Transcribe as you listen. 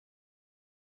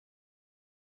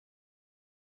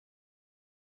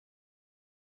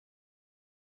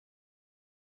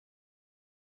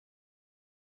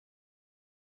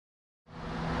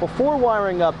before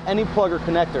wiring up any plug or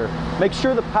connector, make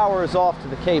sure the power is off to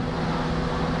the cable.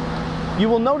 You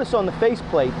will notice on the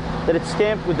faceplate that it's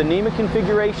stamped with the NEMA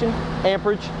configuration,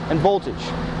 amperage, and voltage.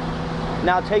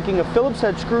 Now taking a Phillips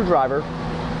head screwdriver,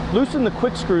 loosen the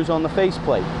quick screws on the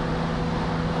faceplate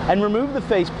and remove the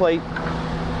faceplate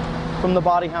from the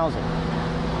body housing.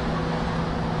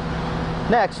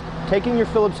 Next, taking your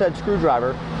Phillips head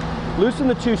screwdriver, loosen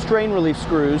the 2 strain relief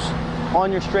screws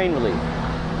on your strain relief.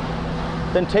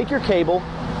 Then take your cable,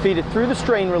 feed it through the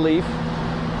strain relief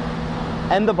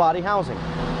and the body housing.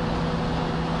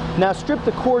 Now strip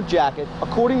the cord jacket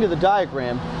according to the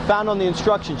diagram found on the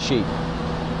instruction sheet.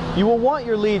 You will want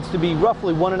your leads to be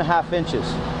roughly 1.5 inches.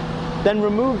 Then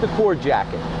remove the cord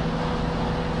jacket.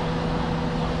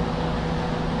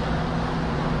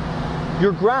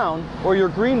 Your ground or your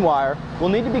green wire will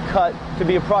need to be cut to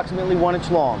be approximately 1 inch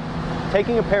long.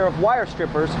 Taking a pair of wire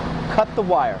strippers, cut the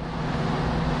wire.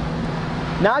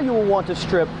 Now you will want to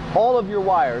strip all of your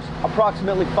wires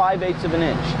approximately 5/8 of an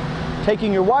inch.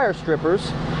 Taking your wire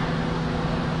strippers,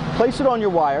 place it on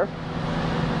your wire,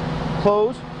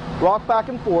 close, rock back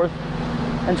and forth,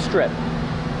 and strip.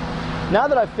 Now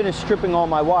that I've finished stripping all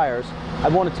my wires, I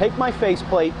want to take my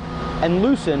faceplate and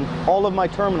loosen all of my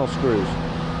terminal screws.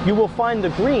 You will find the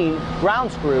green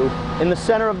ground screw in the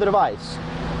center of the device.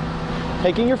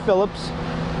 Taking your Phillips,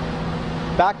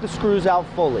 back the screws out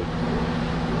fully.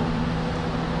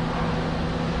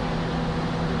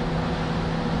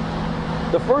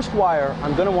 The first wire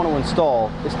I'm going to want to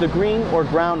install is the green or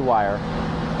ground wire,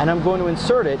 and I'm going to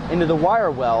insert it into the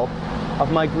wire well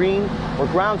of my green or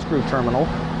ground screw terminal.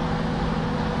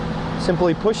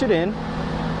 Simply push it in,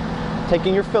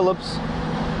 taking your Phillips,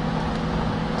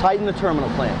 tighten the terminal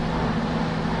clamp.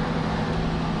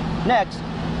 Next,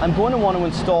 I'm going to want to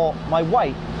install my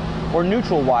white or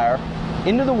neutral wire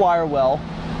into the wire well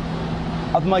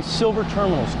of my silver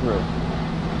terminal screw.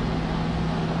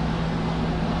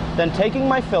 Then taking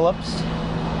my Phillips,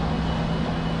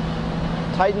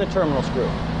 tighten the terminal screw.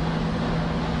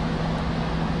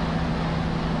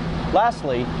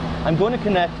 Lastly, I'm going to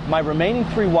connect my remaining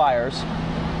 3 wires,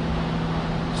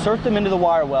 insert them into the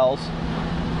wire wells,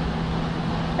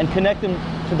 and connect them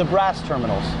to the brass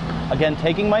terminals. Again,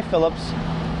 taking my Phillips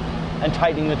and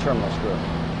tightening the terminal screw.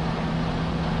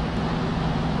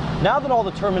 Now that all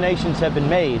the terminations have been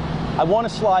made, I want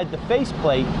to slide the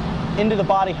faceplate into the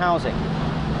body housing.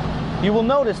 You will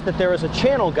notice that there is a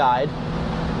channel guide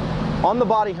on the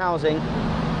body housing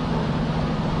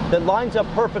that lines up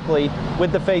perfectly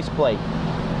with the faceplate.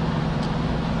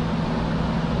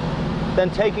 Then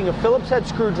taking a Phillips head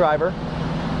screwdriver,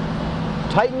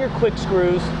 tighten your quick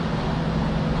screws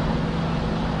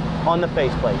on the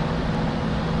faceplate.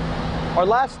 Our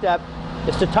last step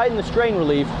is to tighten the strain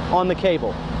relief on the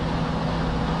cable.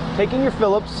 Taking your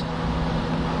Phillips,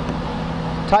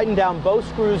 tighten down both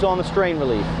screws on the strain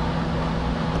relief.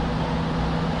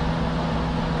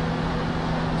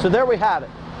 So there we have it,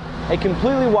 a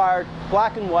completely wired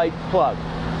black and white plug.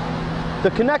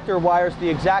 The connector wires the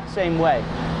exact same way.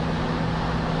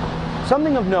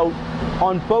 Something of note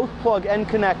on both plug and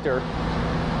connector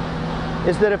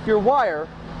is that if your wire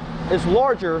is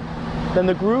larger than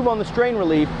the groove on the strain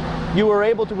relief, you are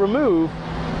able to remove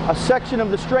a section of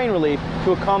the strain relief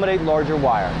to accommodate larger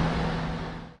wire.